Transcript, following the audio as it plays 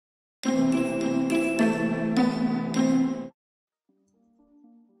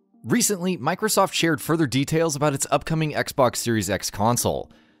Recently, Microsoft shared further details about its upcoming Xbox Series X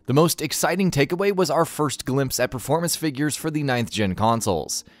console. The most exciting takeaway was our first glimpse at performance figures for the 9th gen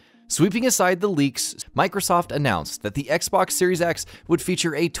consoles. Sweeping aside the leaks, Microsoft announced that the Xbox Series X would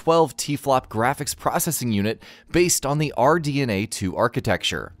feature a 12 TFLOP graphics processing unit based on the RDNA 2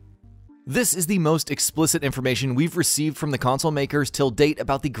 architecture. This is the most explicit information we've received from the console makers till date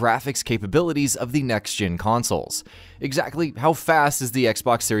about the graphics capabilities of the next-gen consoles. Exactly how fast is the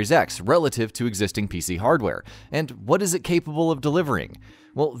Xbox Series X relative to existing PC hardware, and what is it capable of delivering?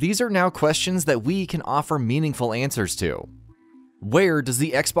 Well, these are now questions that we can offer meaningful answers to. Where does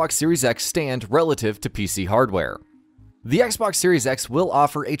the Xbox Series X stand relative to PC hardware? The Xbox Series X will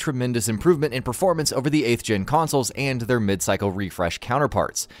offer a tremendous improvement in performance over the 8th gen consoles and their mid-cycle refresh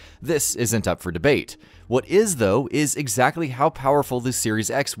counterparts. This isn't up for debate. What is, though, is exactly how powerful the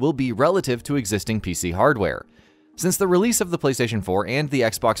Series X will be relative to existing PC hardware. Since the release of the PlayStation 4 and the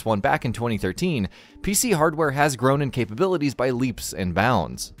Xbox One back in 2013, PC hardware has grown in capabilities by leaps and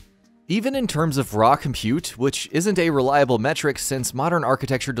bounds. Even in terms of raw compute, which isn't a reliable metric since modern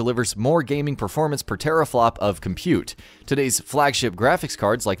architecture delivers more gaming performance per teraflop of compute, today's flagship graphics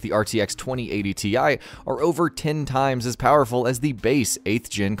cards like the RTX 2080 Ti are over 10 times as powerful as the base 8th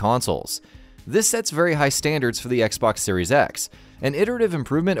gen consoles. This sets very high standards for the Xbox Series X. An iterative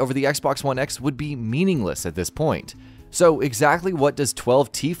improvement over the Xbox One X would be meaningless at this point. So exactly what does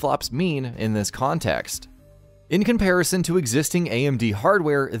 12 TFLOPs mean in this context? In comparison to existing AMD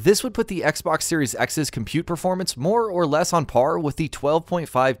hardware, this would put the Xbox Series X's compute performance more or less on par with the 12.5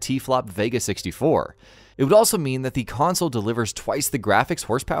 TFLOP Vega 64. It would also mean that the console delivers twice the graphics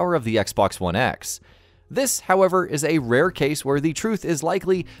horsepower of the Xbox One X. This, however, is a rare case where the truth is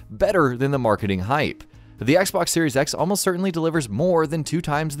likely better than the marketing hype. The Xbox Series X almost certainly delivers more than 2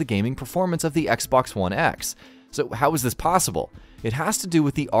 times the gaming performance of the Xbox One X. So how is this possible? It has to do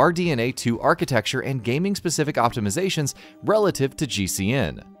with the RDNA 2 architecture and gaming-specific optimizations relative to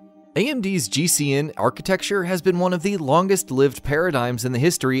GCN. AMD's GCN architecture has been one of the longest-lived paradigms in the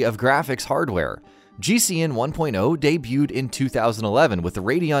history of graphics hardware. GCN 1.0 debuted in 2011 with the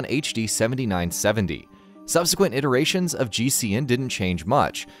Radeon HD 7970. Subsequent iterations of GCN didn't change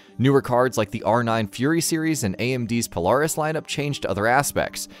much. Newer cards like the R9 Fury series and AMD's Polaris lineup changed other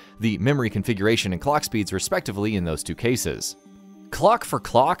aspects, the memory configuration and clock speeds respectively in those two cases. Clock for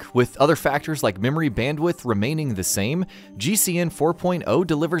clock, with other factors like memory bandwidth remaining the same, GCN 4.0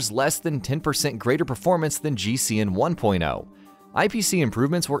 delivers less than 10% greater performance than GCN 1.0. IPC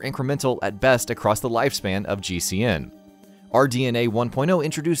improvements were incremental at best across the lifespan of GCN. RDNA 1.0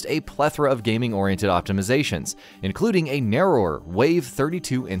 introduced a plethora of gaming-oriented optimizations, including a narrower Wave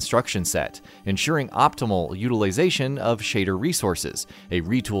 32 instruction set, ensuring optimal utilization of shader resources, a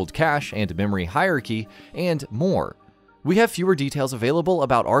retooled cache and memory hierarchy, and more. We have fewer details available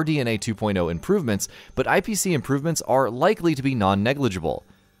about RDNA 2.0 improvements, but IPC improvements are likely to be non-negligible.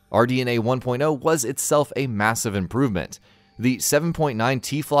 RDNA 1.0 was itself a massive improvement. The 7.9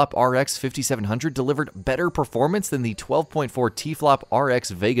 TFLOP RX 5700 delivered better performance than the 12.4 TFLOP RX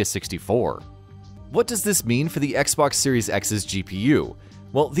Vega 64. What does this mean for the Xbox Series X's GPU?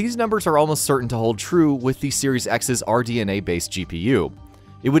 Well, these numbers are almost certain to hold true with the Series X's RDNA-based GPU.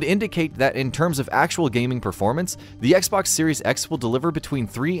 It would indicate that in terms of actual gaming performance, the Xbox Series X will deliver between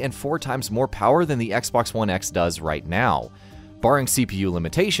 3 and 4 times more power than the Xbox One X does right now. Barring CPU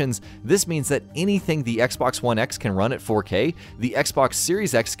limitations, this means that anything the Xbox One X can run at 4K, the Xbox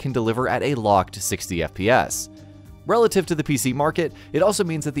Series X can deliver at a locked 60 FPS. Relative to the PC market, it also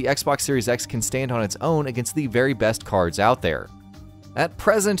means that the Xbox Series X can stand on its own against the very best cards out there. At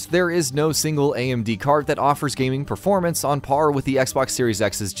present, there is no single AMD card that offers gaming performance on par with the Xbox Series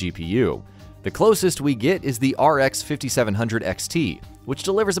X's GPU. The closest we get is the RX 5700 XT, which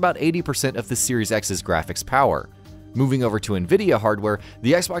delivers about 80% of the Series X's graphics power. Moving over to NVIDIA hardware,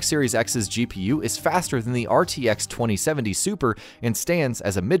 the Xbox Series X's GPU is faster than the RTX 2070 Super and stands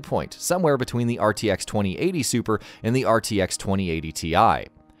as a midpoint, somewhere between the RTX 2080 Super and the RTX 2080 Ti.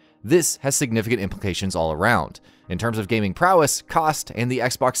 This has significant implications all around, in terms of gaming prowess, cost, and the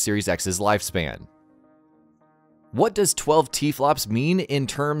Xbox Series X's lifespan. What does 12 TFLOPs mean in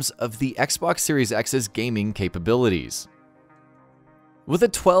terms of the Xbox Series X's gaming capabilities? With a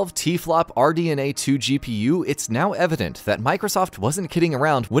 12 TFLOP RDNA 2 GPU, it's now evident that Microsoft wasn't kidding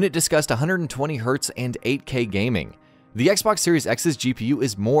around when it discussed 120Hz and 8K gaming. The Xbox Series X's GPU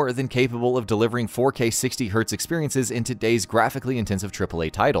is more than capable of delivering 4K 60Hz experiences in today's graphically intensive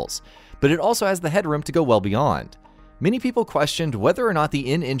AAA titles, but it also has the headroom to go well beyond. Many people questioned whether or not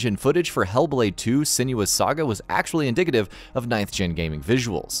the in-engine footage for Hellblade 2: Senua's Saga was actually indicative of 9th gen gaming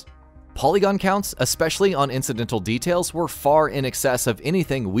visuals. Polygon counts, especially on incidental details, were far in excess of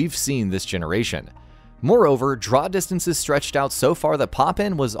anything we've seen this generation. Moreover, draw distances stretched out so far that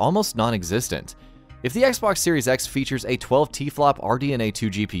pop-in was almost non-existent. If the Xbox Series X features a 12 TFLOP RDNA 2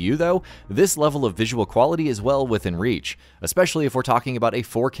 GPU though, this level of visual quality is well within reach, especially if we're talking about a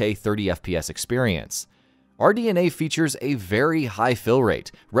 4K 30fps experience. RDNA features a very high fill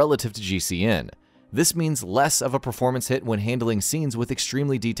rate relative to GCN. This means less of a performance hit when handling scenes with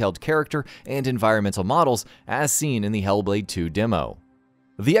extremely detailed character and environmental models, as seen in the Hellblade 2 demo.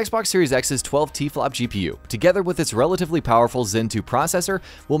 The Xbox Series X's 12 TFLOP GPU, together with its relatively powerful Zen 2 processor,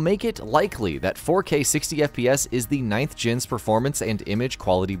 will make it likely that 4K 60fps is the 9th gen's performance and image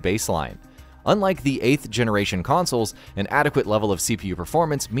quality baseline. Unlike the 8th generation consoles, an adequate level of CPU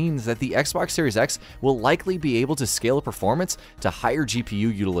performance means that the Xbox Series X will likely be able to scale performance to higher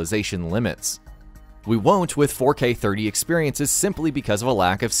GPU utilization limits. We won't with 4K 30 experiences simply because of a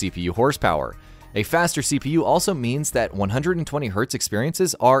lack of CPU horsepower. A faster CPU also means that 120Hz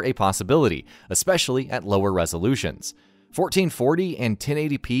experiences are a possibility, especially at lower resolutions. 1440 and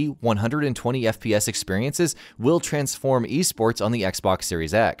 1080p 120fps experiences will transform esports on the Xbox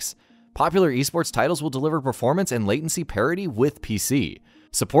Series X. Popular esports titles will deliver performance and latency parity with PC.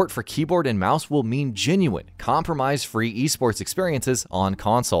 Support for keyboard and mouse will mean genuine, compromise-free esports experiences on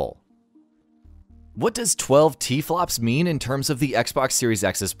console. What does 12 TFLOPs mean in terms of the Xbox Series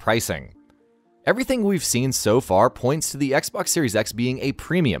X's pricing? Everything we've seen so far points to the Xbox Series X being a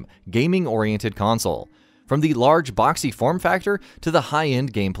premium, gaming-oriented console. From the large, boxy form factor to the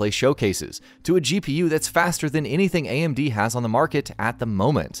high-end gameplay showcases, to a GPU that's faster than anything AMD has on the market at the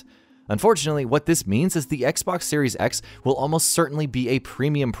moment. Unfortunately, what this means is the Xbox Series X will almost certainly be a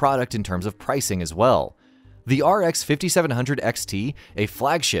premium product in terms of pricing as well. The RX 5700 XT, a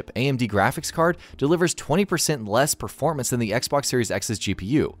flagship AMD graphics card, delivers 20% less performance than the Xbox Series X's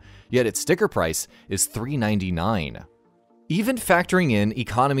GPU, yet its sticker price is $399. Even factoring in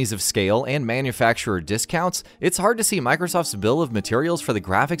economies of scale and manufacturer discounts, it's hard to see Microsoft's bill of materials for the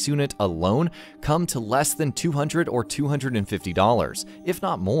graphics unit alone come to less than $200 or $250, if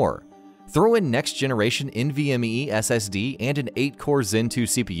not more. Throw in next-generation NVMe SSD and an 8-core Zen 2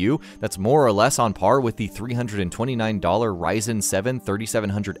 CPU that's more or less on par with the $329 Ryzen 7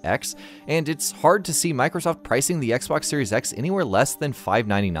 3700X, and it's hard to see Microsoft pricing the Xbox Series X anywhere less than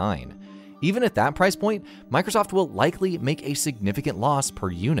 $599. Even at that price point, Microsoft will likely make a significant loss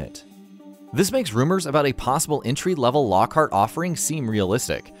per unit. This makes rumors about a possible entry-level Lockhart offering seem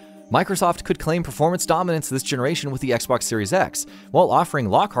realistic. Microsoft could claim performance dominance this generation with the Xbox Series X, while offering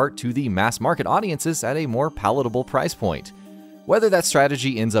Lockhart to the mass market audiences at a more palatable price point. Whether that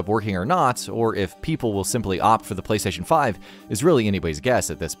strategy ends up working or not, or if people will simply opt for the PlayStation 5, is really anybody's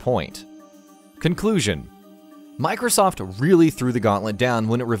guess at this point. Conclusion: Microsoft really threw the gauntlet down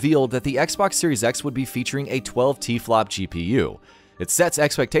when it revealed that the Xbox Series X would be featuring a 12 TFLOP GPU. It sets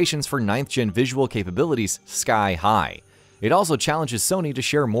expectations for 9th gen visual capabilities sky high. It also challenges Sony to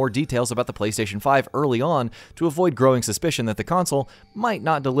share more details about the PlayStation 5 early on to avoid growing suspicion that the console might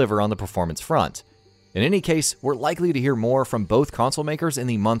not deliver on the performance front. In any case, we're likely to hear more from both console makers in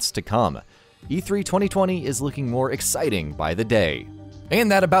the months to come. E3 2020 is looking more exciting by the day.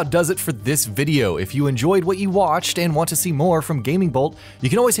 And that about does it for this video. If you enjoyed what you watched and want to see more from GamingBolt, you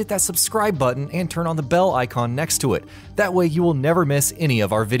can always hit that subscribe button and turn on the bell icon next to it. That way you will never miss any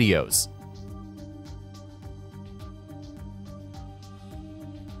of our videos.